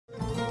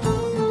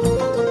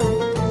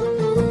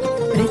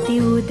ప్రతి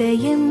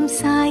ఉదయం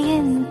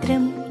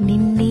సాయంత్రం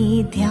నిన్నే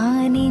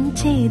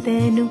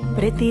ధ్యానించేదను,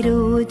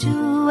 ప్రతిరోజు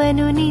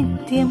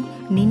అనునిత్యం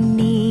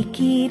నిన్నే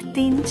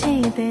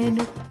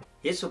కీర్తించేదను.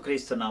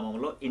 యేసుక్రీస్తు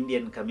నామంలో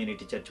ఇండియన్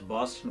కమ్యూనిటీ చర్చ్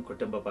బాస్టన్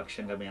కుటుంబ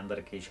పక్షంగా మీ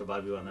అందరికీ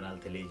శుభాభివందనాలు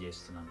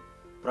తెలియజేస్తున్నాను.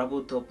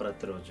 ప్రభుతో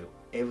ప్రతిరోజు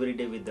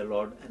ఎవ్రీడే విత్ ద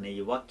లార్డ్ అనే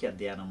ఈ వాక్య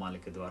ధ్యాన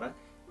మాలిక ద్వారా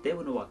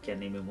దేవుని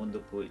వాక్యాన్ని మీ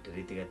ముందుకు ఇటు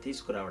రీతిగా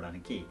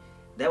తీసుకురావడానికి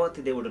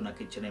దేవాతి దేవుడు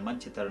నాకు ఇచ్చిన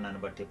మంచి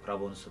తరుణాన్ని బట్టి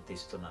ప్రభువును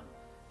స్తుతిస్తున్నాను.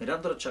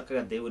 మీరందరూ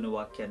చక్కగా దేవుని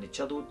వాక్యాన్ని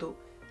చదువుతూ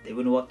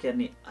దేవుని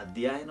వాక్యాన్ని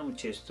అధ్యయనం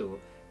చేస్తూ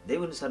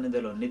దేవుని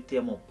సన్నిధిలో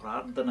నిత్యము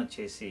ప్రార్థన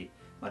చేసి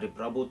మరి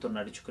ప్రభువుతో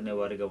నడుచుకునే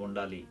వారిగా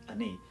ఉండాలి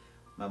అని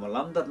మమ్మల్ని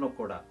అందరినూ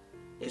కూడా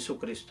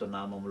యేసుక్రీస్తు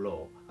నామంలో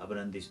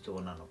అభినందిస్తూ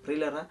ఉన్నాను.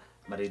 ప్రియులారా,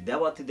 మరి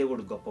దేవాతి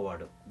దేవుడు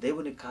గొప్పవాడు.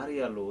 దేవుని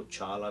కార్యాలు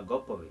చాలా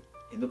గొప్పవి.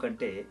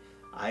 ఎందుకంటే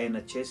ఆయన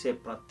చేసే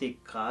ప్రతి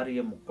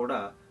కార్యము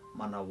కూడా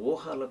మన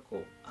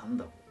ఊహలకు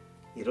అందవు.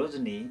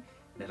 ఈరోజుని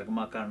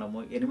నిర్గమాకాండము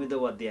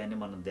 8వ అధ్యాయాన్ని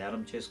మనం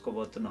ధ్యానం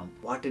చేసుకోబోతున్నాం.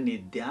 వాటిని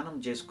ధ్యానం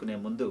చేసుకునే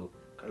ముందు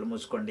కళ్ళు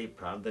మూసుకోండి,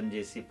 ప్రార్థన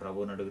చేసి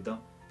ప్రభువుని అడుగుదాం.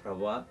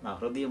 ప్రభువా, నా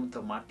హృదయంతో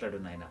మాట్లాడు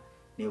నాయన,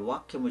 నీ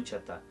వాక్యము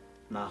చేత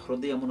నా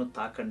హృదయమును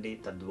తాకండి,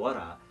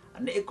 తద్వారా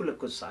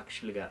అనేకులకు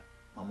సాక్షులుగా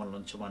మమ్మల్ని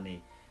ఉంచమని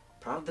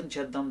ప్రార్థన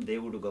చేద్దాం.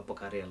 దేవుడు గొప్ప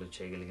కార్యాలు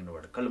చేయగలిగిన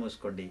వాడు. కళ్ళు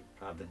మూసుకోండి,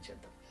 ప్రార్థన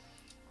చేద్దాం.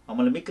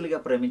 మమ్మల్ని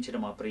మిక్కిలిగా ప్రేమించిన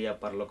మా ప్రియ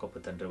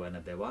పరలోకపు తండ్రి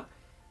అయిన దేవా,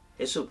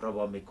 యేసు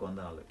ప్రభా, మీకు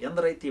వందనాలు.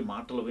 ఎందరైతే ఈ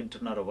మాటలు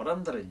వింటున్నారో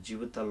వారందరి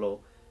జీవితాల్లో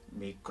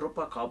మీ కృప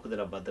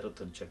కాపుదల భద్రత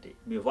ఉంచండి.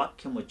 మీ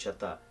వాక్యము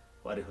చేత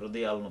వారి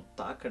హృదయాలను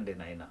తాకండి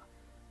నాయన.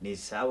 నీ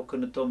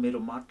సేవకునితో మీరు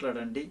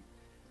మాట్లాడండి.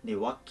 నీ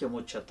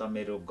వాక్యము చేత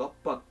మీరు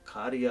గొప్ప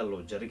కార్యాలు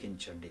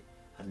జరిగించండి.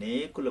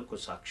 అనేకులకు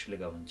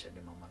సాక్షులుగా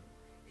ఉంచండి. మమ్మల్ని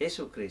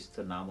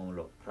యేసుక్రీస్తు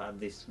నామంలో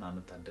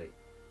ప్రార్థిస్తున్నాను తండ్రి,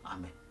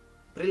 ఆమేన్.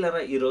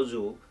 ప్రియులారా,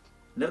 ఈరోజు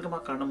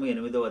నిర్గమకాండము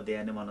 8వ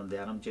అధ్యాయాన్ని మనం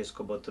ధ్యానం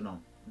చేసుకోబోతున్నాం.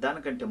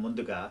 దానికంటే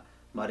ముందుగా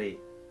మరి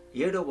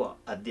 7వ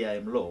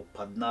అధ్యాయంలో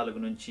 14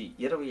 నుంచి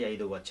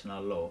 25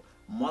 వచనాల్లో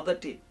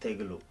మొదటి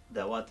తెగులు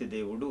దేవాతి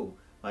దేవుడు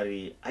మరి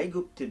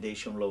ఐగుప్తు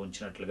దేశంలో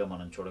ఉంచినట్లుగా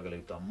మనం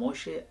చూడగలుగుతాం.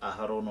 మోషే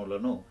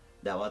అహరోనులను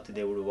దేవాతి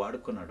దేవుడు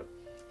వాడుకున్నాడు.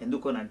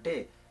 ఎందుకనంటే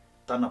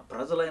తన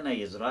ప్రజలైన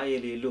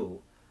ఇజ్రాయేలీలు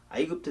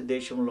ఐగుప్తు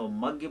దేశంలో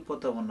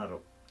మగ్గిపోతూ ఉన్నారు.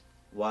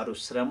 వారు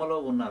శ్రమలో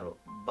ఉన్నారు,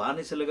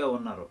 బానిసలుగా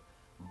ఉన్నారు.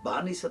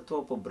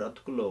 బానిసత్వపు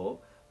బ్రతుకులో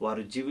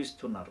వారు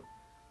జీవిస్తున్నారు.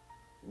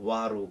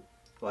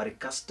 వారి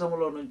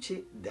కష్టంలో నుంచి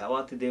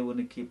దేవాతి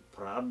దేవునికి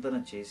ప్రార్థన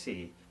చేసి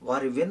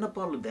వారి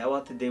విన్నపాలు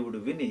దేవాతి దేవుడు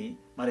విని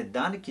మరి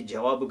దానికి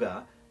జవాబుగా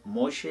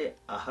మోషే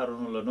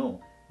అహరోనులను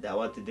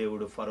దేవాతి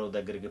దేవుడు ఫరో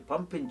దగ్గరికి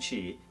పంపించి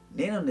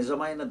నేను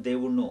నిజమైన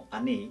దేవుణ్ణు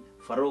అని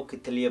ఫరోకి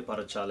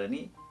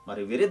తెలియపరచాలని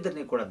మరి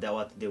వీరిద్దరిని కూడా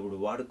దేవాతి దేవుడు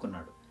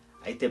వాడుకున్నాడు.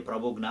 అయితే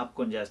ప్రభు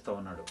జ్ఞాపకం చేస్తా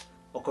ఉన్నాడు,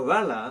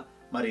 ఒకవేళ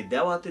మరి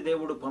దేవాతి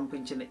దేవుడు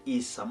పంపించిన ఈ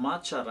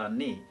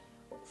సమాచారాన్ని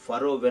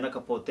ఫరో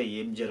వినకపోతే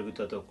ఏం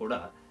జరుగుతుందో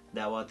కూడా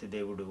దేవాతి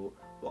దేవుడు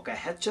ఒక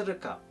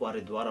హెచ్చరిక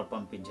వారి ద్వారా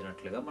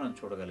పంపించినట్లుగా మనం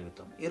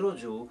చూడగలుగుతాం.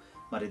 ఈరోజు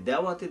మరి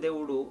దేవాతి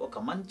దేవుడు ఒక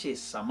మంచి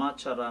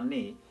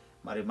సమాచారాన్ని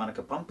మరి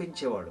మనకు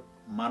పంపించేవాడు.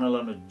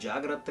 మనలను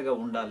జాగ్రత్తగా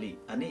ఉండాలి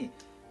అని,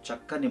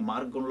 చక్కని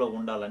మార్గంలో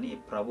ఉండాలని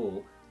ప్రభు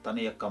తన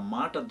యొక్క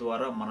మాట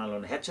ద్వారా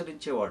మనలను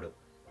హెచ్చరించేవాడు.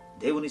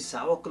 దేవుని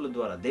సేవకుల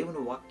ద్వారా,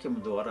 దేవుని వాక్యం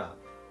ద్వారా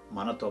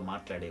మనతో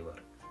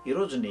మాట్లాడేవారు.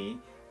 ఈరోజుని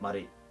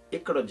మరి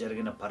ఇక్కడ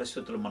జరిగిన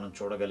పరిస్థితులు మనం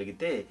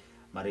చూడగలిగితే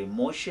మరి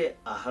మోషే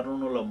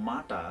అహరోనుల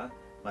మాట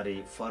మరి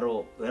ఫరో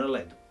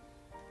వినలేదు.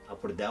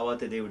 అప్పుడు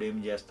దేవాతి దేవుడు ఏం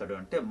చేస్తాడు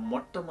అంటే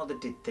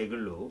మొట్టమొదటి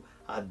తెగుళ్ళు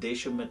ఆ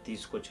దేశం మీద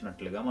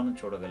తీసుకొచ్చినట్లుగా మనం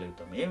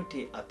చూడగలుగుతాం.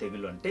 ఏమిటి ఆ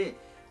తెగులు అంటే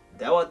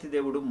దేవాతి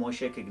దేవుడు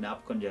మోషేకి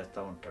జ్ఞాపకం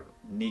చేస్తూ ఉంటాడు,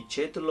 నీ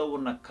చేతుల్లో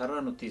ఉన్న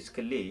కర్రను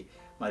తీసుకెళ్ళి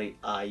మరి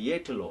ఆ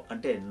ఏటిలో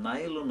అంటే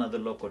నైలు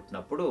నదిలో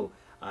కొట్టినప్పుడు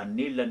ఆ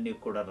నీళ్ళన్నీ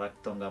కూడా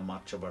రక్తంగా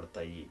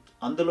మార్చబడతాయి.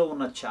 అందులో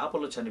ఉన్న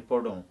చేపలు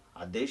చనిపోవడం,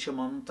 ఆ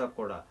దేశమంతా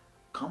కూడా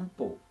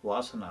కంపు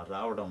వాసన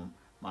రావడం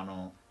మనం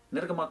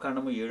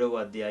నిర్గమకాండము 7వ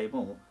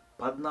అధ్యాయము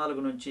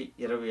 14 నుంచి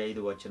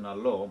 25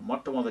 వచనాల్లో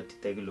మొట్టమొదటి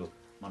తెగులు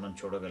మనం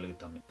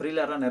చూడగలుగుతాం.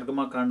 ప్రియులారా,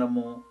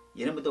 నిర్గమకాండము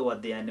 8వ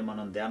అధ్యాయాన్ని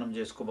మనం ధ్యానం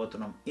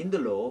చేసుకోబోతున్నాం.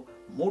 ఇందులో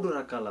 3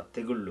 రకాల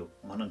తెగుళ్ళు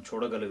మనం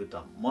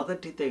చూడగలుగుతాం.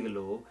 మొదటి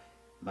తెగులు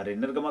మరి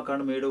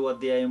నిర్గమకాండం 7వ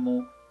అధ్యాయము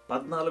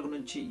 14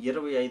 నుంచి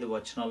 25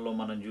 వచనాల్లో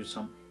మనం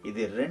చూసాం.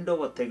 ఇది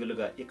 2వ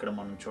తెగులుగా ఇక్కడ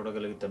మనం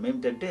చూడగలుగుతాం.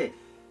 ఏమిటంటే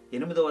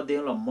 8వ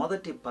అధ్యాయంలో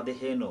మొదటి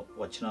 15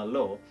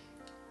 వచనాల్లో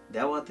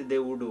దేవాతి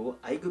దేవుడు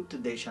ఐగుప్తు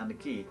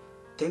దేశానికి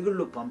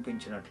తెగుళ్ళు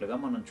పంపించినట్లుగా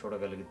మనం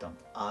చూడగలుగుతాం.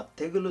 ఆ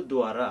తెగులు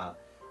ద్వారా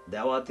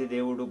దేవాతి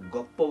దేవుడు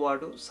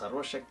గొప్పవాడు,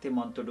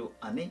 సర్వశక్తిమంతుడు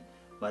అని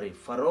మరి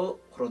ఫరో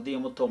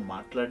హృదయముతో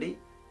మాట్లాడి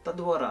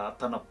తద్వారా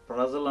తన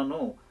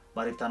ప్రజలను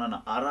మరి తనను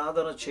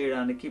ఆరాధన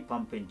చేయడానికి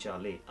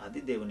పంపించాలి. అది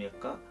దేవుని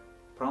యొక్క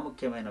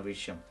ప్రాముఖ్యమైన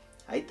విషయం.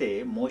 అయితే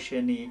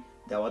మోషేని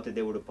దేవాతి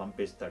దేవుడు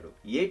పంపిస్తాడు.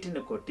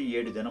 ఏటిని కొట్టి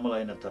 7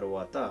 దినములైన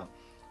తరువాత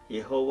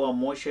యెహోవా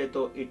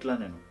మోషేతో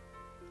ఇట్లనెను,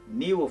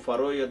 నీవు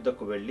ఫరో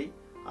యొద్దకు వెళ్ళి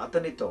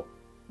అతనితో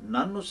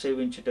నన్ను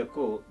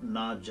సేవించుటకు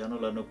నా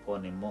జనులను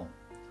పోనిమ్ము.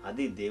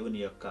 అది దేవుని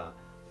యొక్క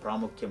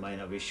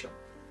ప్రాముఖ్యమైన విషయం.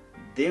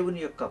 దేవుని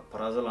యొక్క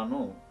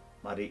ప్రజలను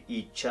మరి ఈ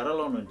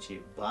చెరలో నుంచి,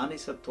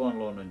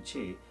 బానిసత్వంలో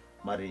నుంచి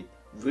మరి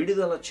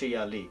విడుదల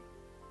చేయాలి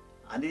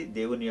అని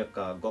దేవుని యొక్క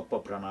గొప్ప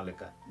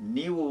ప్రణాళిక.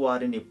 నీవు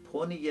వారిని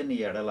పోనీయని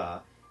ఎడల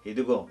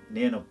ఇదిగో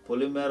నేను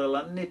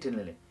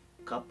పొలిమేరలన్నిటిని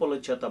కప్పల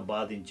చేత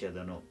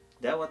బాధించేదను.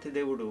 దేవాతి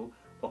దేవుడు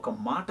ఒక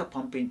మాట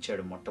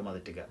పంపించాడు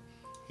మొట్టమొదటిగా.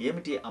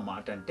 ఏమిటి ఆ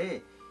మాట అంటే,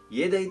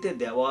 ఏదైతే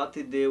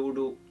దేవాతి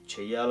దేవుడు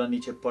చేయాలని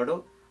చెప్పాడో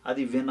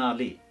అది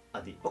వినాలి.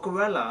 అది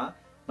ఒకవేళ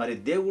మరి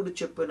దేవుడు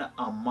చెప్పిన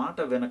ఆ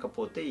మాట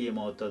వినకపోతే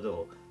ఏమవుతుందో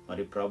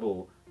మరి ప్రభు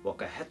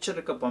ఒక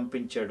హెచ్చరిక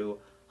పంపించాడు.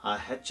 ఆ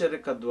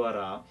హెచ్చరిక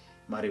ద్వారా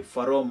మరి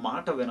ఫరో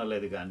మాట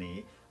వినలేదు, కానీ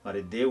మరి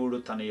దేవుడు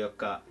తన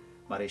యొక్క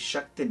మరి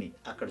శక్తిని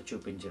అక్కడ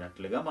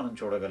చూపించినట్లుగా మనం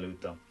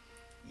చూడగలుగుతాం.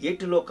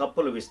 ఏటిలో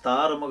కప్పలు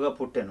విస్తారముగా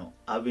పుట్టెను,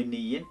 అవి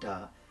నీ ఇంట,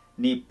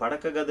 నీ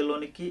పడక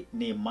గదిలోనికి,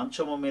 నీ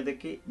మంచము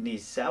మీదకి, నీ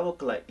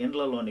సేవకుల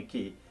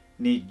ఇండ్లలోనికి,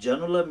 నీ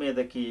జనుల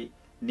మీదకి,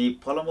 నీ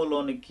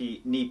పొలములోనికి,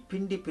 నీ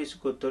పిండి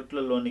పిసుకు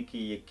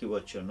తొట్లలోనికి ఎక్కి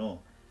వచ్చును.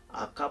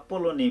 ఆ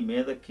కప్పలు నీ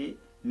మీదకి,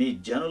 నీ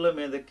జనుల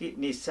మీదకి,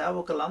 నీ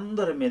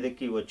సేవకులందరి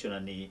మీదకి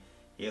వచ్చునని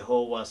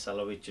యెహోవా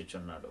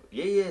సెలవిచ్చుచున్నాడు.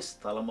 ఏ ఏ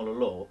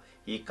స్థలములలో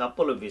ఈ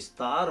కప్పలు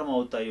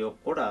విస్తారమవుతాయో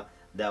కూడా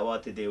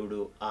దేవాతి దేవుడు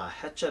ఆ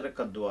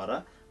హెచ్చరిక ద్వారా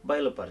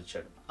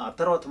బయలుపరిచాడు. ఆ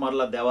తర్వాత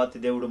మరలా దేవాతి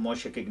దేవుడు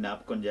మోషేకి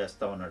జ్ఞాపకం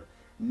చేస్తా ఉన్నాడు.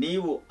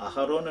 నీవు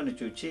అహరోనుని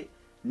చూచి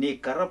నీ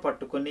కర్ర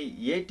పట్టుకొని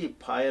ఏటి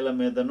పాయల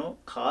మీదను,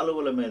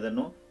 కాలువల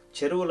మీదను,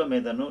 చెరువుల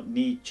మీదను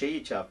నీ చెయ్యి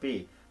చాపి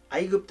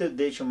ఐగుప్తు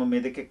దేశము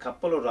మీదకి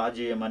కప్పలు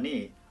రాజేయమని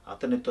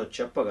అతనితో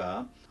చెప్పగా,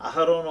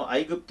 అహరోను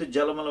ఐగుప్తు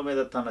జలముల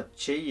మీద తన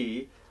చెయ్యి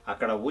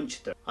అక్కడ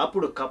ఉంచుతాడు.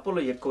 అప్పుడు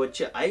కప్పలు ఎక్కువ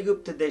వచ్చి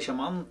ఐగుప్తు దేశం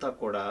అంతా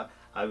కూడా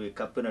అవి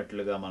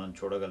కప్పినట్లుగా మనం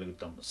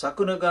చూడగలుగుతాం.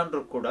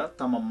 శకునగాండ్రు కూడా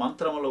తమ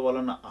మంత్రముల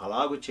వలన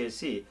అలాగు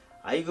చేసి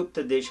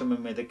ఐగుప్తు దేశం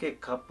మీదకే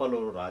కప్పలు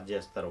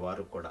రాజేస్తారు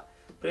వారు కూడా.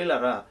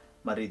 ప్రియులారా,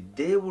 మరి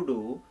దేవుడు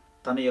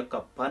తన యొక్క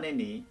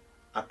పనిని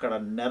అక్కడ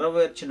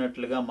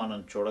నెరవేర్చినట్లుగా మనం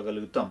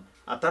చూడగలుగుతాం.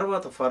 ఆ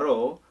తర్వాత ఫరో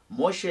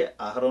మోషే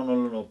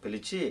అహరోనులను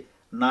పిలిచి,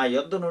 నా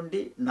యొద్ద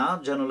నుండి, నా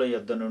జనుల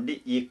యొద్ద నుండి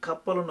ఈ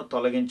కప్పలను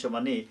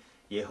తొలగించమని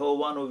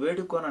యెహోవాను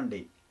వేడుకొనండి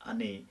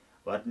అని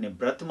వాటిని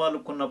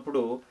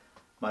బ్రతిమాలుకున్నప్పుడు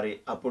మరి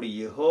అప్పుడు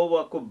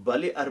యెహోవాకు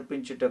బలి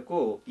అర్పించుటకు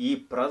ఈ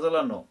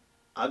ప్రజలను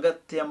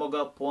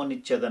అగత్యముగా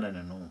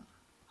పోనిచ్చేదనెను.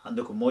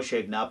 అందుకు మోషే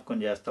జ్ఞాపకం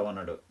చేస్తా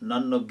ఉన్నాడు,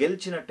 నన్ను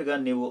గెలిచినట్టుగా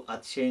నీవు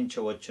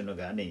అతిశయించవచ్చును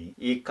గాని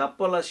ఈ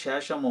కప్పల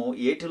శేషము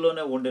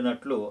ఏటిలోనే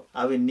ఉండినట్లు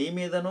అవి నీ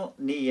మీదను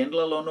నీ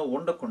ఇండ్లలోనూ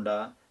ఉండకుండా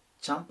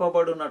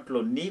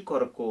చంపబడినట్లు నీ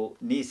కొరకు,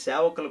 నీ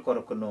సేవకుల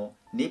కొరకును,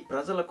 నీ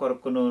ప్రజల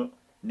కొరకును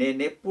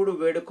నేనెప్పుడు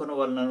వేడుకొని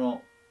వలనో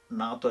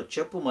నాతో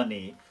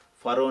చెప్పుమని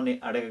ఫరోని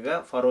అడగగా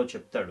ఫరో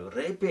చెప్తాడు,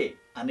 రేపే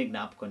అని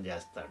జ్ఞాపకం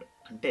చేస్తాడు.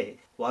 అంటే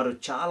వారు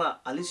చాలా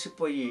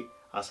అలసిపోయి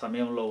ఆ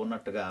సమయంలో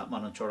ఉన్నట్టుగా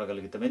మనం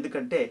చూడగలుగుతాం.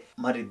 ఎందుకంటే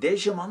మరి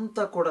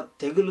దేశమంతా కూడా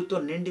తెగులుతో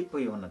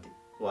నిండిపోయి ఉన్నది.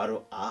 వారు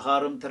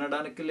ఆహారం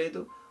తినడానికి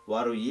లేదు,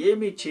 వారు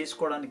ఏమీ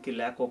చేసుకోవడానికి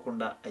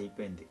లేకోకుండా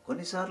అయిపోయింది.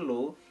 కొన్నిసార్లు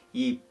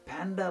ఈ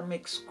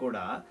పాండమిక్స్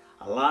కూడా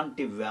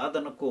అలాంటి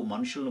వేదనకు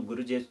మనుషులను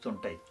గురి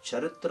చేస్తుంటాయి.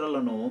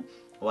 చరిత్రలను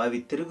అవి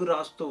తిరుగు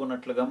రాస్తూ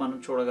ఉన్నట్లుగా మనం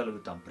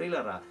చూడగలుగుతాం.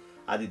 ప్రియులారా,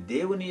 అది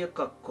దేవుని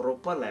యొక్క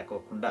కృప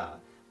లేకోకుండా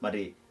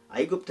మరి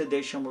ఐగుప్తు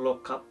దేశంలో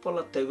కప్పల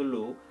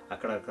తెగులు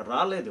అక్కడ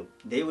రాలేదు.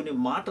 దేవుని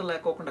మాట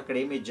లేకోకుండా అక్కడ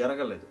ఏమీ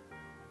జరగలేదు.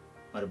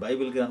 మరి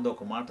బైబిల్ గ్రంథం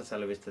ఒక మాట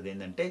సెలవిస్తుంది,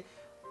 ఏంటంటే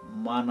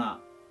మన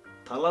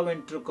తల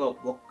వెంట్రుక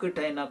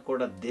ఒక్కటైనా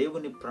కూడా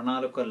దేవుని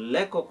ప్రణాళిక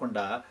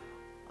లేకోకుండా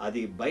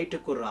అది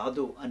బయటకు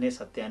రాదు అనే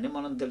సత్యాన్ని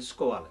మనం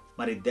తెలుసుకోవాలి.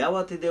 మరి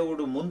దేవాతి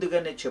దేవుడు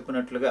ముందుగానే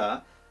చెప్పినట్లుగా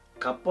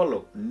కప్పలు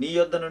నీ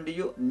యొద్ద నుండి,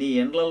 నీ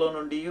ఇండ్లలో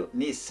నుండి,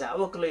 నీ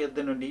సేవకుల యొద్ద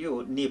నుండి,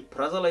 నీ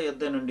ప్రజల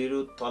యొద్ద నుండి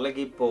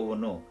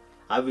తొలగిపోవును,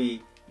 అవి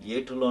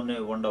ఏటిలోనే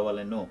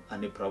ఉండవలెను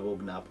అని ప్రభు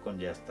జ్ఞాపకం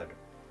చేస్తాడు.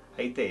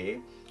 అయితే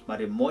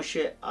మరి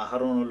మోషే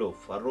అహరోనులు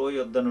ఫరో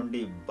యొద్ద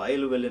నుండి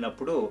బయలు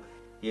వెళ్ళినప్పుడు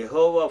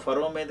యెహోవా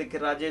ఫరో మీదకి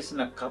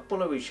రాజేసిన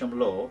కప్పల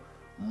విషయంలో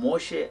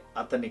మోషే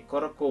అతని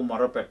కొరకు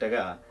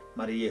మొరపెట్టగా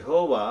మరి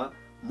యెహోవా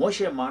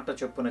మోషే మాట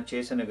చొప్పున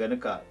చేసిన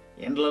గనుక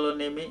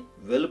ఇండ్లలోనేమి,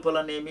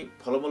 వెలుపలనేమి,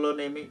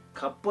 పొలములోనేమి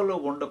కప్పలు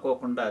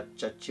ఉండకోకుండా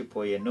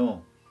చచ్చిపోయెను.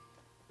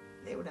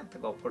 దేవుడు ఎంత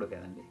గొప్పడు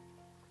కదండి.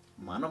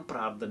 మనం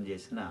ప్రార్థన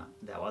చేసిన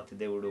దేవాతి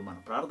దేవుడు మన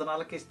ప్రార్థన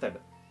ఆలకిస్తాడు.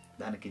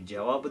 దానికి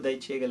జవాబు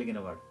దయచేయగలిగిన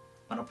వాడు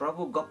మన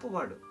ప్రభు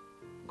గొప్పవాడు,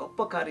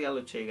 గొప్ప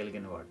కార్యాలు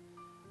చేయగలిగిన వాడు.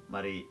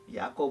 మరి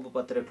యాకోబు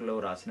పత్రికలో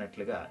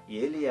రాసినట్లుగా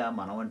ఏలియా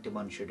మన వంటి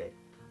మనుషుడే.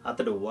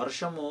 అతడు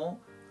వర్షము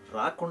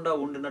రాకుండా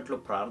ఉండినట్లు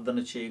ప్రార్థన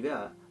చేయగా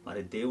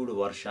మరి దేవుడు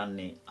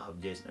వర్షాన్ని ఆఫ్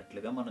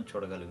చేసినట్లుగా మనం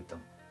చూడగలుగుతాం.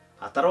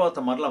 ఆ తర్వాత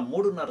మరలా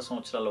 3.5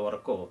 సంవత్సరాల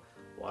వరకు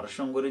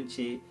వర్షం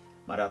గురించి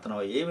మరి అతను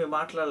ఏమి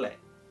మాట్లాడలే.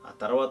 ఆ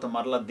తర్వాత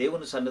మరలా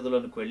దేవుని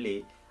సన్నిధిలోనికి వెళ్ళి,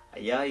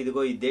 అయ్యా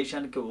ఇదిగో ఈ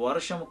దేశానికి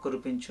వర్షం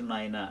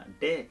కురిపించున్నాయన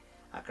అంటే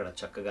అక్కడ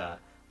చక్కగా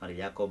మరి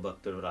యాకోబు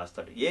భక్తుడు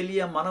రాస్తాడు,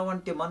 ఏలియా మన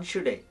వంటి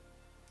మనుషుడే.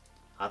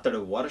 అతడు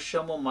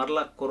వర్షము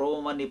మరలా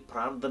కురవమని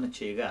ప్రార్థన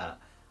చేయగా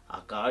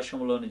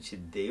ఆకాశంలో నుంచి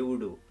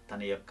దేవుడు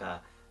తన యొక్క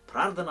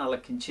ప్రార్థన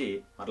ఆలకించి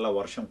మరలా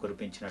వర్షం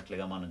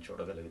కురిపించినట్లుగా మనం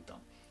చూడగలుగుతాం.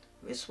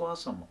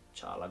 విశ్వాసము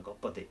చాలా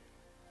గొప్పది.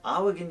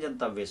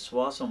 ఆవగింజంత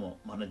విశ్వాసము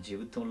మన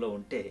జీవితంలో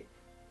ఉంటే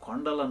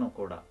కొండలను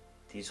కూడా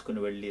తీసుకుని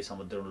వెళ్ళి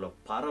సముద్రంలో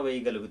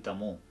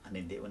పారవేయగలుగుతాము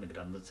అని దేవుని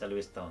గ్రంథం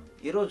సెలవిస్తూ ఉంది.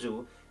 ఈరోజు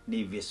నీ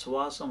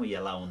విశ్వాసం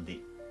ఎలా ఉంది?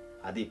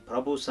 అది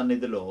ప్రభు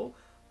సన్నిధిలో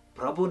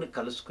ప్రభుని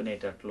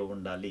కలుసుకునేటట్లు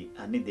ఉండాలి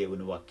అని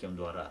దేవుని వాక్యం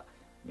ద్వారా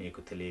మీకు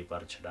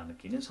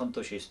తెలియపరచడానికి నేను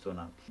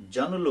సంతోషిస్తున్నాను.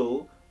 జనులు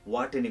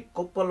వాటిని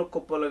కుప్పలు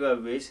కుప్పలుగా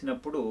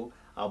వేసినప్పుడు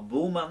ఆ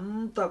భూమి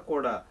అంతా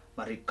కూడా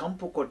మరి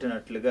కంపు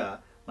కొట్టినట్లుగా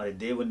మరి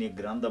దేవుని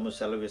గ్రంథము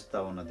సెలవిస్తూ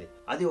ఉన్నది.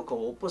 అది ఒక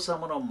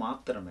ఉపశమనం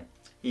మాత్రమే.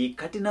 ఈ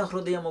కఠిన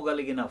హృదయము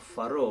కలిగిన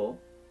ఫరో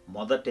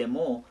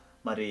మొదటేమో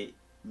మరి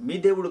మీ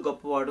దేవుడు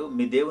గొప్పవాడు,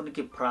 మీ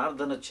దేవునికి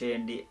ప్రార్థన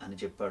చేయండి అని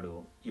చెప్పాడు.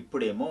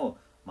 ఇప్పుడేమో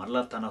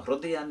మరలా తన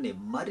హృదయాన్ని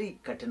మరీ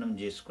కఠినం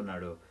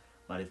చేసుకున్నాడు.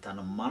 మరి తన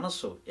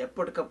మనసు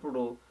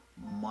ఎప్పటికప్పుడు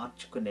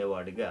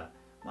మార్చుకునేవాడిగా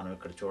మనం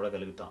ఇక్కడ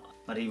చూడగలుగుతాం.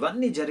 మరి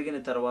ఇవన్నీ జరిగిన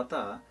తర్వాత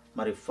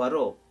మరి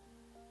ఫరో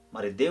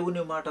మరి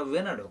దేవుని మాట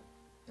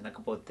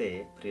వినకపోతే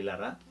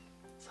ప్రియులారా,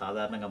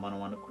 సాధారణంగా మనం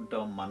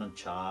అనుకుంటాం మనం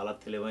చాలా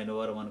తెలివైన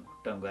వారు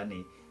అనుకుంటాం, కానీ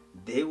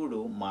దేవుడు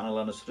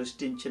మనలను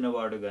సృష్టించిన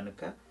వాడు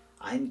గనుక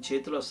ఆయన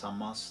చేతిలో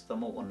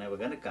సమస్తము ఉన్నవి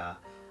గనుక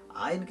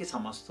ఆయనకి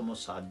సమస్తము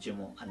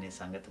సాధ్యము అనే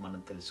సంగతి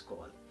మనం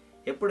తెలుసుకోవాలి.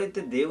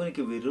 ఎప్పుడైతే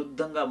దేవునికి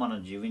విరుద్ధంగా మనం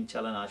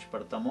జీవించాలని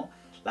ఆశపడతామో,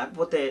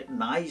 లేకపోతే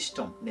నా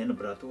ఇష్టం నేను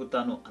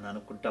బ్రతుకుతాను అని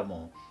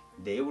అనుకుంటామో,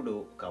 దేవుడు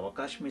ఒక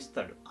అవకాశం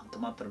ఇస్తాడు, అంత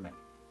మాత్రమే.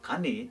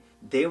 కానీ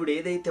దేవుడు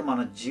ఏదైతే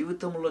మన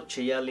జీవితంలో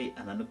చేయాలి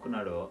అని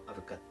అనుకున్నాడో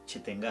అవి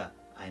ఖచ్చితంగా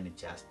ఆయన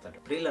చేస్తాడు.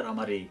 ప్రియులారా,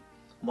 మరి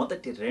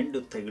మొదటి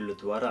 2 తెగుళ్ళ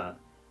ద్వారా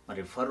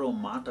మరి ఫరో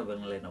మాట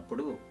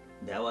వినలేనప్పుడు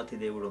దేవాతి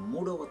దేవుడు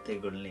 3వ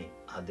తెగుల్ని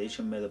ఆ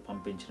దేశం మీద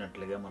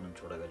పంపించినట్లుగా మనం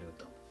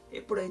చూడగలుగుతాం.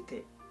 ఎప్పుడైతే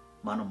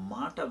మనం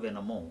మాట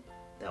వినమో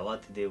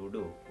దేవాతి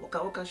దేవుడు ఒక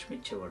అవకాశం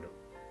ఇచ్చేవాడు,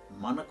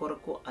 మన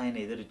కొరకు ఆయన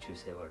ఎదురు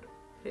చూసేవాడు.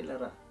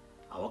 ప్రియులారా,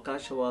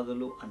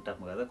 అవకాశవాదులు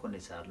అంటాము కదా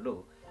కొన్నిసార్లు.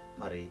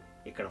 మరి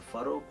ఇక్కడ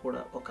ఫరో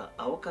కూడా ఒక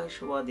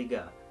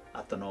అవకాశవాదిగా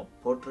అతను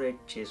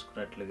పోర్ట్రేట్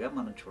చేసుకున్నట్లుగా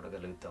మనం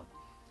చూడగలుగుతాం.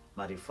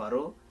 మరి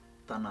ఫరో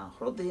తన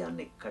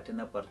హృదయాన్ని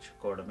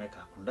కఠినపరచుకోవడమే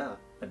కాకుండా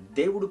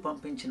దేవుడు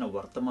పంపించిన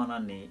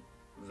వర్తమానాన్ని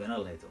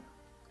వినలేదు.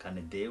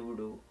 కానీ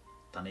దేవుడు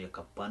తన యొక్క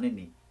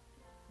పనిని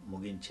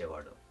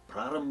ముగించేవాడు.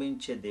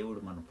 ప్రారంభించే దేవుడు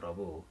మన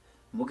ప్రభు,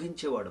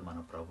 ముగించేవాడు మన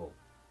ప్రభు.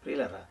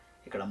 ప్రియులారా,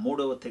 ఇక్కడ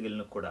 3వ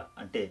తెగులును కూడా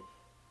అంటే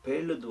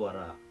పేళ్లు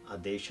ద్వారా ఆ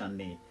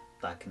దేశాన్ని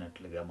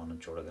తాకినట్లుగా మనం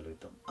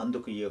చూడగలుగుతాం.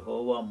 అందుకు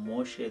యెహోవా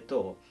మోషేతో,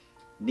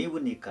 నీవు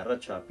నీ కర్ర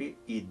చాపి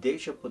ఈ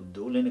దేశపు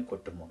ధూళిని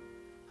కొట్టుము,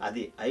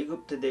 అది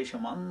ఐగుప్తు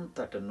దేశం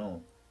అంతటను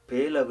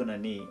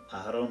పేలగునని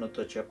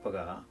అహరోనుతో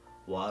చెప్పగా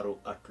వారు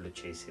అట్లు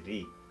చేసిరి.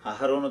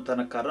 అహరోను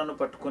తన కర్రను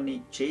పట్టుకుని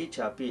చేయి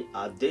చాపి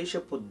ఆ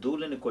దేశపు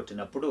ధూళిని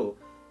కొట్టినప్పుడు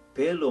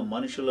పేలు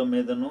మనుషుల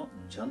మీదను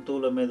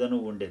జంతువుల మీదను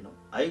ఉండెను.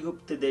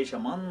 ఐగుప్తు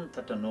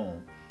దేశమంతటను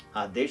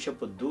ఆ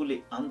దేశపు ధూళి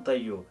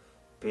అంతయు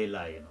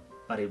పేలాయెను.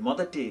 మరి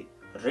మొదటి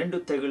 2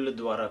 తెగుళ్ళ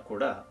ద్వారా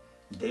కూడా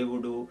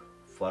దేవుడు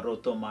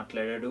ఫరోతో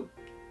మాట్లాడాడు.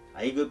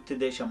 ఐగుప్తు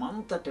దేశం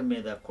అంతటి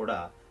మీద కూడా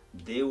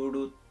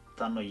దేవుడు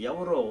తను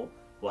ఎవరో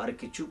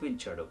వారికి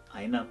చూపించాడు.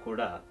 అయినా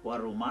కూడా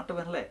వారు మాట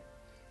వినలే.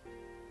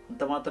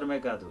 అంత మాత్రమే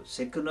కాదు,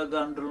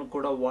 శకునగాండ్రులను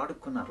కూడా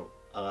వాడుకున్నారు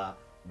ఆ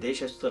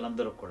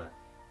దేశస్తులందరూ కూడా.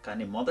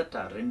 కానీ మొదట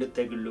 2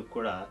 తెగుళ్ళు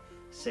కూడా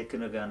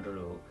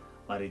శకునగాండ్రులు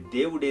మరి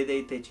దేవుడు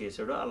ఏదైతే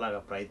చేశాడో అలాగా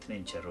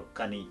ప్రయత్నించారు.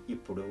 కానీ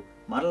ఇప్పుడు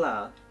మరలా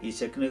ఈ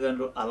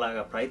శకునగాండ్రులు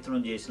అలాగా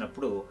ప్రయత్నం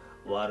చేసినప్పుడు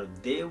వారు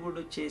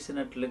దేవుడు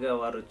చేసినట్లుగా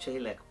వారు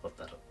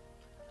చేయలేకపోతారు.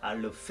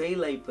 వాళ్ళు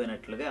ఫెయిల్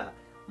అయిపోయినట్లుగా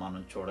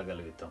మనం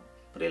చూడగలుగుతాం.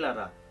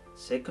 ప్రియులారా,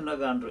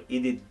 శకునగాండ్రు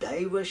ఇది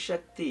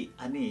దైవశక్తి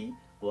అని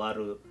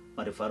వారు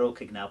మరి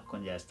ఫరోకి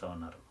జ్ఞాపకం చేస్తూ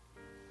ఉన్నారు.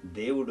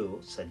 దేవుడు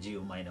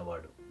సజీవమైన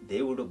వాడు,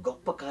 దేవుడు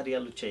గొప్ప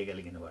కార్యాలు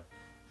చేయగలిగినవాడు.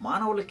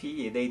 మానవులకి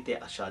ఏదైతే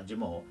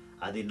అసాధ్యమో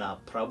అది నా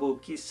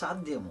ప్రభువుకి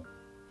సాధ్యము.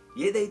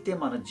 ఏదైతే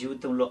మన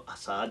జీవితంలో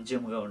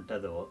అసాధ్యంగా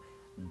ఉంటుందో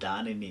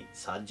దానిని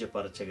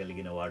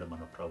సాధ్యపరచగలిగిన వాడు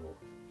మన ప్రభు.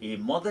 ఈ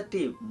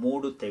మొదటి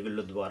 3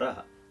 తెగుళ్ళ ద్వారా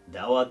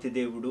దేవాతి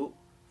దేవుడు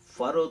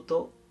ఫరోతో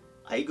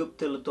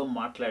ఐగుప్తులతో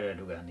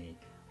మాట్లాడాడు, కానీ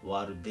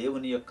వారు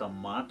దేవుని యొక్క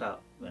మాట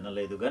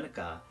వినలేదు గనుక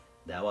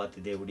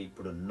దేవాతి దేవుడు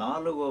ఇప్పుడు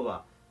 4వ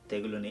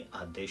తెగులుని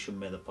ఆ దేశం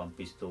మీద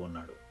పంపిస్తూ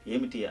ఉన్నాడు.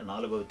 ఏమిటి ఆ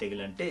 4వ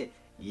తెగులు అంటే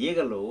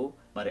ఈగలు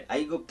మరి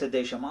ఐగుప్తు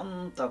దేశం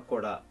అంతా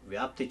కూడా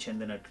వ్యాప్తి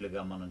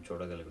చెందినట్లుగా మనం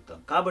చూడగలుగుతాం.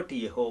 కాబట్టి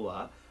యెహోవా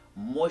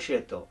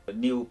మోషేతో,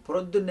 నీవు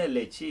ప్రొద్దున్నే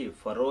లేచి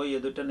ఫరో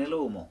ఎదుట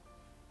నిలువుము,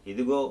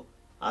 ఇదిగో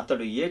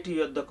అతడు ఏటి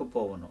యొద్దకు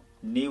పోవును,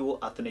 నీవు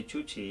అతని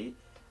చూచి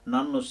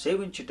నన్ను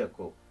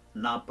సేవించుటకు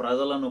నా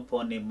ప్రజలను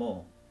పోనిమ్ము.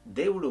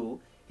 దేవుడు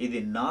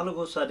ఇది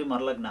 4వసారి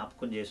మరలా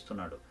జ్ఞాపకం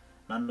చేస్తున్నాడు.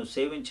 నన్ను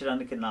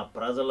సేవించడానికి నా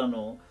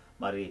ప్రజలను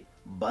మరి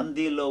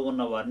బందీలో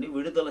ఉన్న వారిని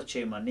విడుదల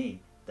చేయమని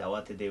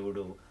దేవాతి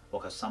దేవుడు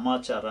ఒక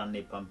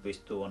సమాచారాన్ని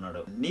పంపిస్తూ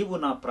ఉన్నాడు. నీవు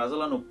నా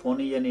ప్రజలను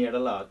పోనీయని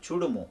ఎడల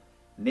చూడుము,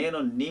 నేను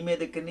నీ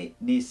మీదకిని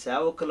నీ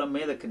సేవకుల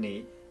మీదకిని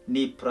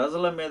నీ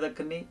ప్రజల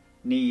మీదకిని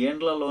నీ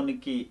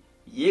ఏండ్లలోనికి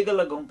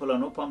ఈగల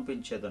గుంపులను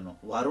పంపించేదను,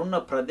 వారున్న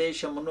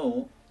ప్రదేశమును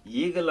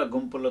ఈగల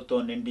గుంపులతో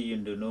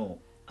నిండియుండును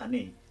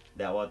అని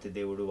దేవాతి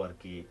దేవుడు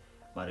వారికి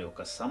మరి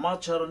ఒక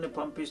సమాచారాన్ని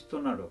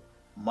పంపిస్తున్నాడు.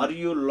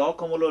 మరియు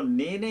లోకములో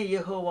నేనే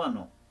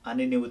యెహోవాను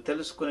అని నీవు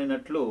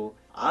తెలుసుకునేటట్లు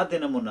ఆ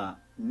దినమున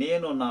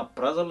నేను నా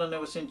ప్రజలు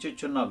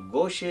నివసించుచున్న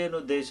గోషేను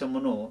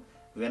దేశమును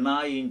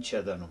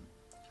వినాయించెదను.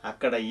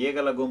 అక్కడ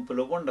ఈగల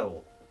గుంపులు ఉండవు.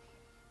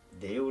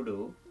 దేవుడు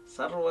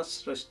సర్వ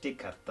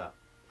సృష్టికర్త.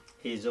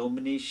 He's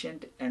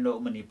omniscient and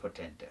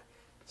ఓమ్నిపొటెంట్.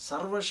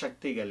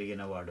 సర్వశక్తి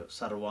కలిగిన వాడు,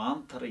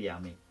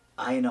 సర్వాంతర్యామి.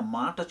 ఆయన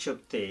మాట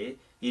చెప్తే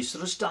ఈ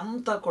సృష్టి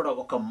అంతా కూడా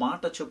ఒక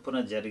మాట చొప్పున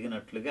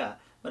జరిగినట్లుగా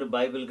మరి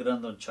బైబిల్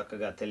గ్రంథం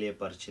చక్కగా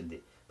తెలియపరిచింది.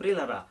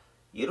 ప్రియులారా,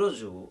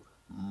 ఈరోజు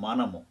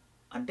మనము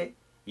అంటే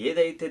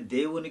ఏదైతే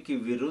దేవునికి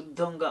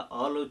విరుద్ధంగా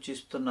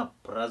ఆలోచిస్తున్న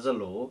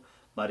ప్రజలు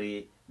మరి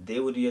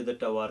దేవుని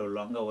ఎదుట వారు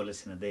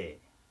లొంగవలసినదే.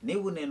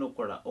 నీవు నేను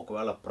కూడా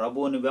ఒకవేళ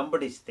ప్రభువుని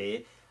వెంబడిస్తే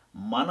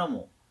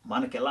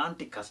మనకు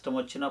ఎలాంటి కష్టం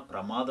వచ్చినా,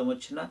 ప్రమాదం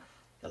వచ్చినా,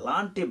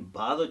 ఎలాంటి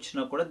బాధ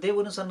వచ్చినా కూడా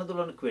దేవుని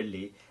సన్నిధిలోనికి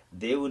వెళ్ళి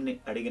దేవుణ్ణి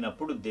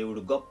అడిగినప్పుడు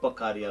దేవుడు గొప్ప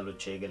కార్యాలు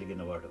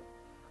చేయగలిగినవాడు.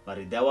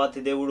 మరి దేవాతి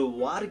దేవుడు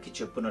వారికి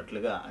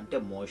చెప్పినట్లుగా, అంటే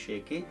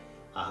మోషేకి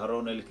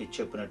అహరోనులకి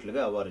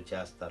చెప్పినట్లుగా వారు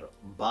చేస్తారు.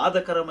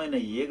 బాధకరమైన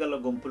ఈగల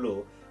గుంపులు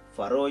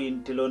ఫరో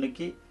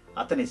ఇంటిలోనికి,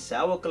 అతని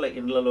సేవకుల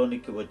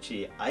ఇండ్లలోనికి వచ్చి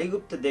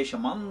ఐగుప్తు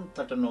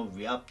దేశమంతటను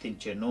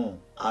వ్యాప్తించెను.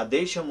 ఆ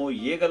దేశము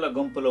ఈగల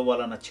గుంపుల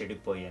వలన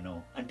చెడిపోయెను,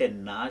 అంటే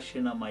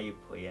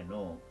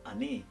నాశనమైపోయెను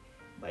అని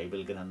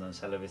బైబిల్ గ్రంథం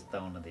సెలవిస్తా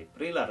ఉన్నది.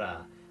 ప్రియులారా,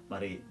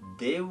 మరి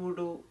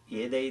దేవుడు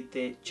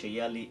ఏదైతే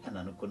చెయ్యాలి అని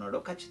అనుకున్నాడో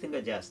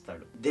ఖచ్చితంగా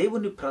చేస్తాడు.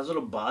 దేవుని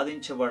ప్రజలు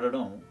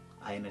బాధించబడడం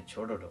ఆయన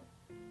చూడడం,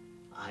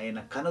 ఆయన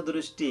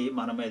కనుదృష్టి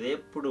మన మీద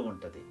ఎప్పుడూ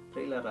ఉంటుంది.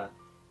 ప్రియులారా,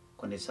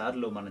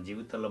 కొన్నిసార్లు మన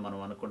జీవితంలో మనం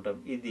అనుకుంటాం,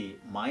 ఇది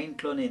మా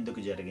ఇంట్లోనే ఎందుకు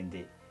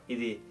జరిగింది,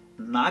 ఇది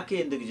నాకే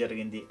ఎందుకు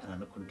జరిగింది అని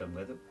అనుకుంటాం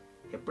కదా.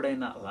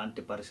 ఎప్పుడైనా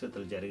అలాంటి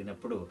పరిస్థితులు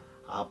జరిగినప్పుడు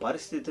ఆ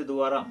పరిస్థితి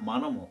ద్వారా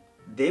మనము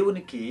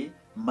దేవునికి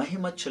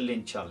మహిమ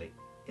చెల్లించాలి.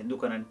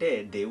 ఎందుకనంటే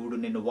దేవుడు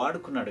నిన్ను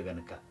వాడుకున్నాడు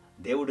గనుక,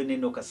 దేవుడు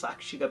నిన్ను ఒక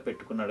సాక్షిగా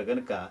పెట్టుకున్నాడు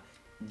గనుక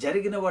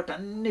జరిగిన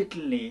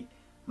వాటన్నిటిని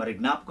మరి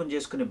జ్ఞాపకం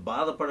చేసుకుని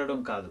బాధపడడం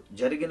కాదు,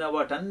 జరిగిన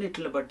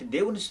వాటన్నిటిని బట్టి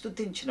దేవుని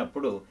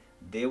స్తుతించినప్పుడు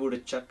దేవుడు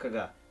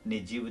చక్కగా నీ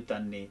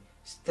జీవితాన్ని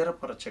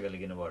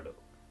స్థిరపరచగలిగినవాడు,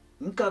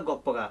 ఇంకా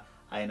గొప్పగా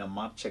ఆయన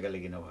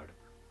మార్చగలిగినవాడు.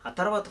 ఆ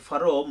తర్వాత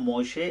ఫరో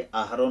మోషే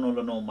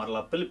అహరోనులను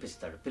మరలా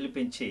పిలిపిస్తాడు.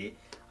 పిలిపించి,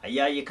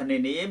 అయ్యా, ఇక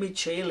నేనేమి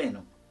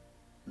చేయలేను,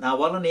 నా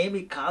వలన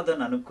ఏమీ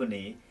కాదని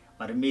అనుకుని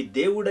మరి మీ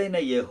దేవుడైన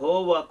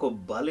యెహోవాకు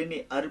బలిని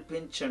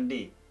అర్పించండి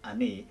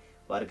అని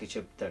వారికి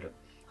చెప్తాడు.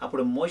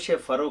 అప్పుడు మోషే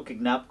ఫరోకి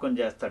జ్ఞాపకం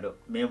చేస్తాడు,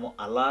 మేము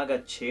అలాగా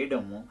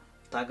చేయడము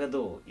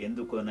తగదు.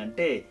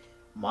 ఎందుకనంటే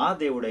మా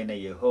దేవుడైన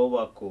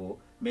యెహోవాకు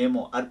మేము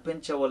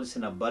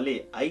అర్పించవలసిన బలి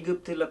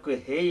ఐగుప్తీయులకు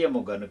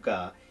హేయము గనుక,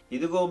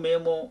 ఇదిగో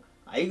మేము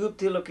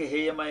ఐగుప్తీయులకు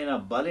హేయమైన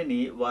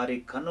బలిని వారి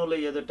కన్నుల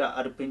ఎదుట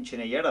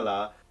అర్పించిన ఎడల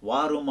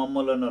వారు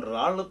మమ్మలను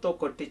రాళ్లతో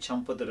కొట్టి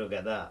చంపుదురు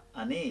గదా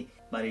అని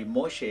మరి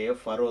మోషే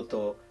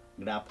ఫరోతో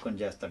జ్ఞాపకం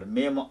చేస్తాడు.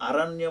 మేము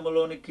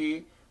అరణ్యములోనికి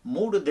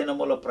 3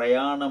 దినముల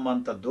ప్రయాణం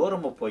అంత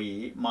దూరము పోయి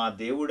మా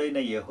దేవుడైన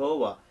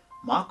యెహోవా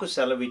మాకు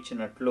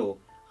సెలవిచ్చినట్లు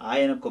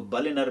ఆయనకు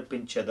బలి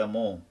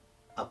నర్పించెదము.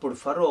 అప్పుడు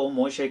ఫరో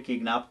మోషేకి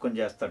జ్ఞాపకం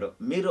చేస్తాడు,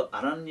 మీరు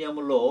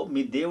అరణ్యములో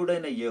మీ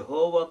దేవుడైన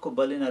యెహోవాకు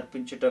బలి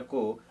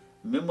నర్పించుటకు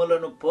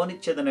మిమ్ములను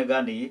పోనిచ్చేదను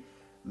గాని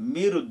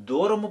మీరు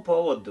దూరము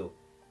పోవద్దు,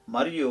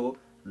 మరియు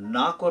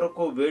నా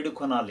కొరకు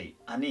వేడుకొనాలి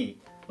అని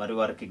మరి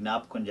వారికి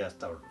జ్ఞాపకం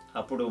చేస్తాడు.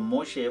 అప్పుడు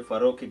మోషే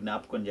ఫరోకి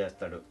జ్ఞాపకం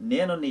చేస్తాడు,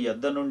 నేను నీ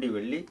యొద్ద నుండి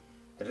వెళ్ళి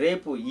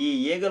రేపు ఈ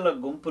ఈగల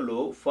గుంపులు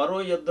ఫరో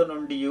యొద్ద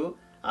నుండి,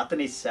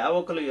 అతని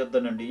సేవకుల యొద్ద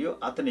నుండి,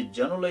 అతని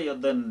జనుల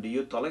యొద్ద నుండి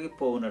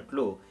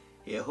తొలగిపోవునట్లు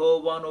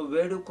యెహోవాను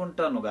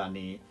వేడుకుంటాను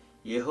గాని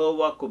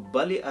యెహోవాకు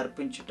బలి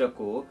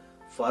అర్పించుటకు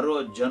ఫరో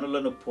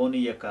జనులను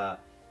పోనీయక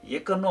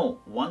ఇకను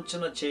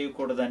వంచన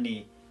చేయకూడదని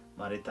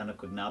మరి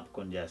తనకు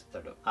జ్ఞాపకం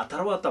చేస్తాడు. ఆ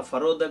తర్వాత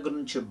ఫరో దగ్గర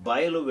నుంచి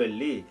బయలు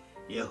వెళ్ళి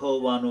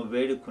యెహోవాను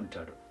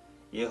వేడుకుంటాడు.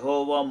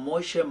 యెహోవా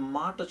మోషే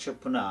మాట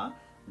చొప్పున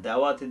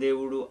దేవాతి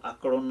దేవుడు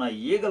అక్కడున్న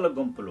ఈగల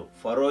గుంపులు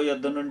ఫరో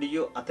యొద్ద నుండి,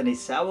 అతని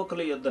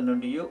సేవకుల యొద్ద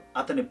నుండి,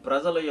 అతని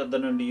ప్రజల యొద్ద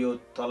నుండి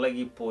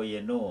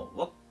తొలగిపోయెను.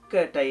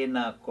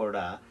 ఒక్కటైనా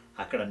కూడా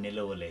అక్కడ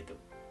నిలవలేదు.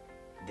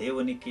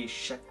 దేవునికి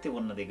శక్తి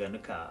ఉన్నది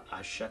గనుక ఆ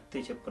శక్తి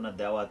చొప్పున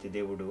దేవాతి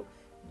దేవుడు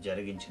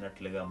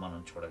జరిగించినట్లుగా మనం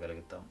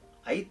చూడగలుగుతాం.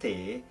 అయితే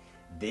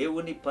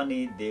దేవుని పని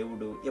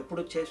దేవుడు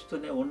ఎప్పుడు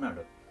చేస్తూనే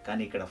ఉన్నాడు.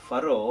 కానీ ఇక్కడ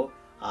ఫరో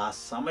ఆ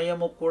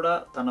సమయము కూడా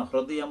తన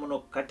హృదయమును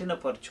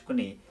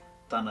కఠినపరుచుకుని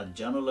తన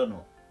జనులను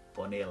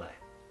పోనీయలే.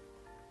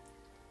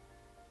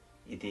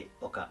 ఇది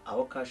ఒక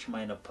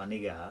అవకాశమైన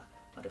పనిగా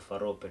మరి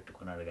ఫరో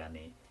పెట్టుకున్నాడు,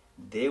 కానీ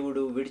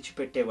దేవుడు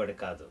విడిచిపెట్టేవాడు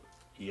కాదు.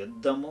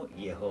 యుద్ధము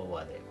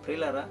యెహోవాదే.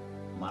 ప్రియులారా,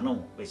 మనం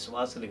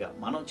విశ్వాసులుగా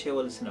మనం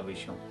చేయవలసిన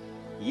విషయం,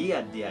 ఈ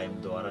అధ్యాయం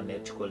ద్వారా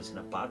నేర్చుకోవాల్సిన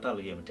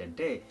పాఠాలు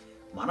ఏమిటంటే,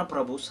 మన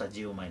ప్రభు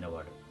సజీవమైన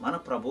వాడు, మన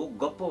ప్రభు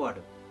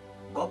గొప్పవాడు,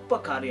 గొప్ప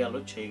కార్యాలు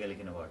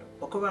చేయగలిగినవాడు.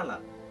 ఒకవేళ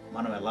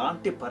మనం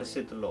ఎలాంటి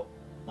పరిస్థితుల్లో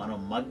మనం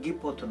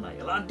మగ్గిపోతున్నా,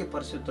 ఎలాంటి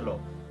పరిస్థితుల్లో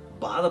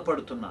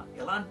బాధపడుతున్నా,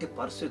 ఎలాంటి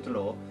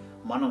పరిస్థితుల్లో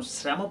మనం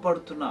శ్రమ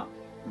పడుతున్నా,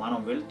 మనం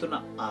వెళ్తున్న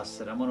ఆ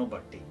శ్రమను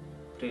బట్టి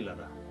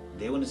ప్రియులరా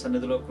దేవుని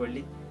సన్నిధిలోకి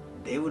వెళ్ళి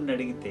దేవుణ్ణి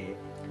అడిగితే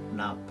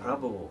నా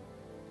ప్రభువు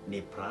నీ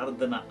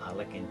ప్రార్థన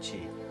ఆలకించి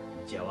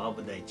జవాబు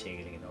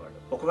దయచేయగలిగినవాడు.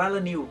 ఒకవేళ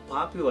నీవు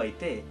పాపివు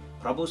అయితే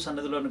ప్రభు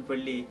సన్నిధిలోనికి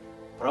వెళ్ళి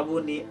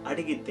ప్రభువుని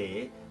అడిగితే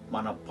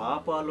మన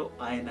పాపాలు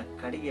ఆయన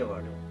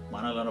కడిగేవాడు,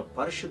 మనలను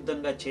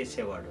పరిశుద్ధంగా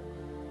చేసేవాడు,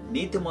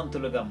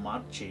 నీతిమంతులుగా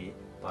మార్చి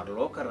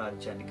పరలోక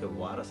రాజ్యానికి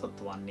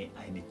వారసత్వాన్ని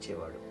ఆయన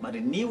ఇచ్చేవాడు. మరి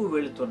నీవు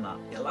వెళుతున్న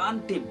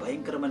ఎలాంటి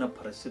భయంకరమైన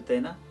పరిస్థితి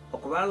అయినా,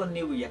 ఒకవేళ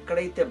నీవు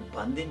ఎక్కడైతే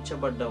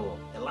బంధించబడ్డావో,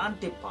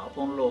 ఎలాంటి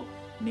పాపంలో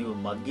నీవు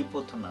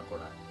మగ్గిపోతున్నా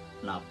కూడా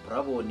నా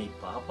ప్రభువు నీ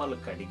పాపాలు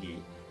కడిగి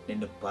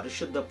నిన్ను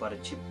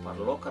పరిశుద్ధపరిచి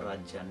పరలోక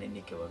రాజ్యాన్ని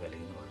నీకు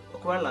ఇవ్వగలిగినవాడు.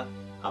 ఒకవేళ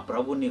ఆ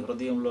ప్రభు నీ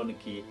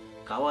హృదయంలోనికి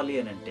కావాలి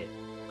అని అంటే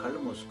కళ్ళు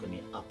మూసుకుని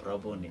ఆ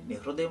ప్రభువుని నీ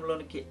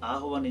హృదయంలోనికి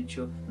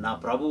ఆహ్వానించు. నా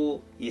ప్రభువు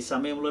ఈ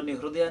సమయంలో నీ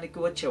హృదయానికి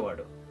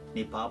వచ్చేవాడు,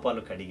 నీ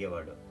పాపాలు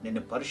కడిగేవాడు,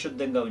 నిన్ను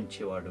పరిశుద్ధంగా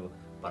ఉంచేవాడు,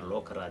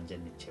 పరలోక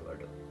రాజ్యాన్ని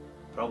ఇచ్చేవాడు.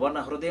 ప్రభు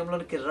నా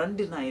హృదయంలోనికి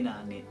రండి నాయన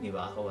అని నీవు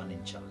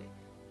ఆహ్వానించాలి.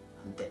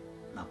 అంతే,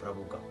 నా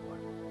ప్రభు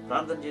గొప్పవాడు.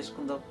 ప్రార్థన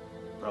చేసుకుందాం,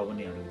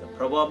 ప్రభుని అడుగుదాం.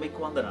 ప్రభువా మీకు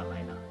వందనాలు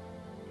నాయన.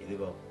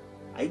 ఇదిగో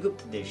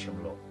ఐగుప్తు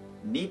దేశంలో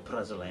నీ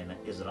ప్రజలైన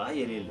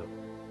ఇజ్రాయేలీలు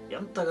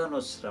ఎంతగానో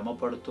శ్రమ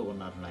పడుతూ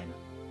ఉన్నారు నాయన.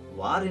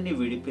 వారిని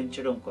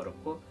విడిపించడం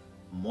కొరకు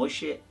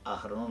మోషే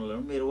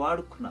అహరోనులను మీరు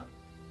వాడుకున్నారు.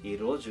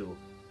 ఈరోజు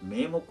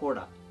మేము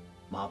కూడా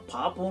మా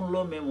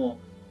పాపంలో మేము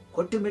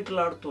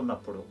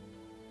కొట్టిమిట్లాడుతున్నప్పుడు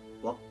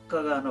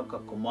ఒక్కగానొక్క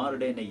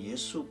కుమారుడైన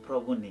యేసు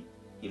ప్రభుని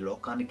ఈ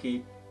లోకానికి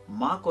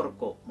మా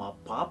కొరకు, మా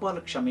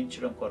పాపాలు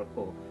క్షమించడం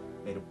కొరకు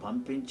మీరు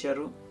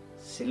పంపించారు.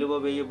 సిలువ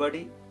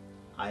వేయబడి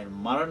ఆయన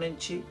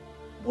మరణించి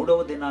 3వ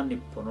దినాన్ని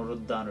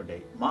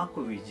పునరుద్ధానుడై మాకు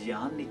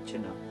విజయాన్ని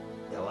ఇచ్చిన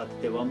దేవాతి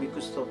దేవా మీకు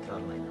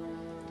స్తోత్రాలైనా.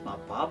 మా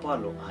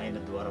పాపాలు ఆయన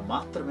ద్వారా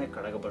మాత్రమే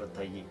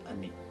కడగబడతాయి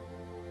అని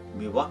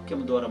మీ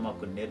వాక్యం ద్వారా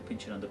మాకు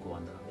నేర్పించినందుకు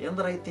వందనాలు.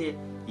 ఎందరైతే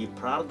ఈ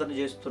ప్రార్థన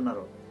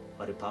చేస్తున్నారో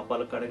వారి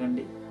పాపాలు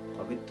కడగండి,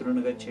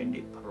 పవిత్రునిగా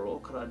చేయండి,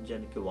 పరలోక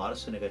రాజ్యానికి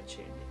వారసునిగా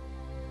చేయండి.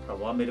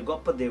 ప్రభువా మీరు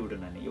గొప్ప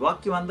దేవుడునని ఈ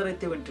వాక్యం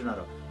అందరైతే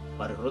వింటున్నారో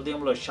వారి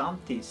హృదయంలో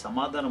శాంతి,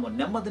 సమాధానము,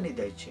 నెమ్మదిని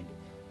దయచేయండి.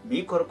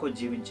 మీ కొరకు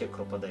జీవించే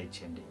కృప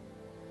దయచేయండి.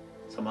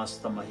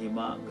 సమస్త మహిమ,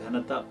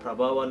 ఘనత,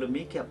 ప్రభావాలు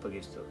మీకే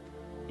అప్పగిస్తూ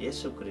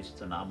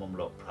యేసుక్రీస్తు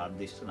నామంలో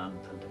ప్రార్థిస్తున్నాను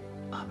తండ్రి,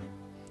 ఆమేన్.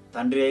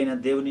 తండ్రి అయిన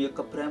దేవుని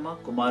యొక్క ప్రేమ,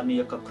 కుమారుని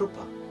యొక్క కృప,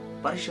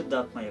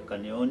 పరిశుద్ధాత్మ యొక్క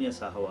అన్యోన్య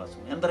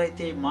సహవాసం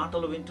ఎందరైతే ఈ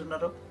మాటలు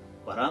వింటున్నారో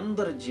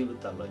వారందరి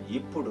జీవితాల్లో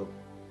ఇప్పుడు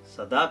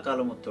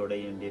సదాకాలము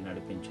తోడయండి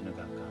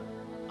నడిపించునుగాక,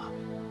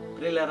 ఆమేన్.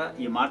 ప్రియులారా,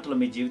 ఈ మాటలు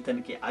మీ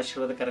జీవితానికి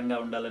ఆశీర్వాదకరంగా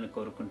ఉండాలని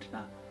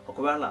కోరుకుంటున్నా.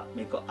 ఒకవేళ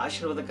మీకు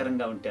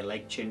ఆశీర్వాదకరంగా ఉంటే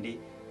లైక్ చేయండి,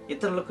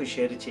 ఇతరులకు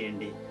షేర్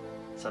చేయండి,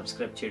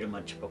 సబ్స్క్రైబ్ చేయడం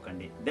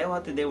మర్చిపోకండి.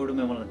 దేవాతి దేవుడు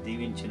మిమ్మల్ని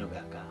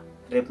దీవించునుగాక.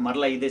 రేపు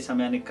మరలా ఇదే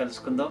సమయానికి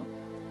కలుసుకుందాం.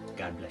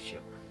 God bless you.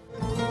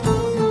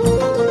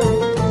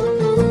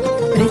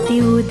 ప్రతి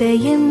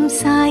ఉదయం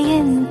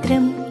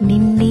సాయంత్రం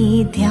నిన్నే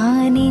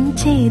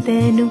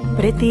ధ్యానించేదను,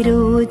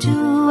 ప్రతిరోజు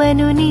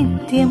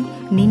అనునిత్యం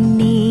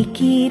నిన్నే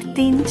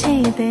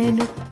కీర్తించేదను.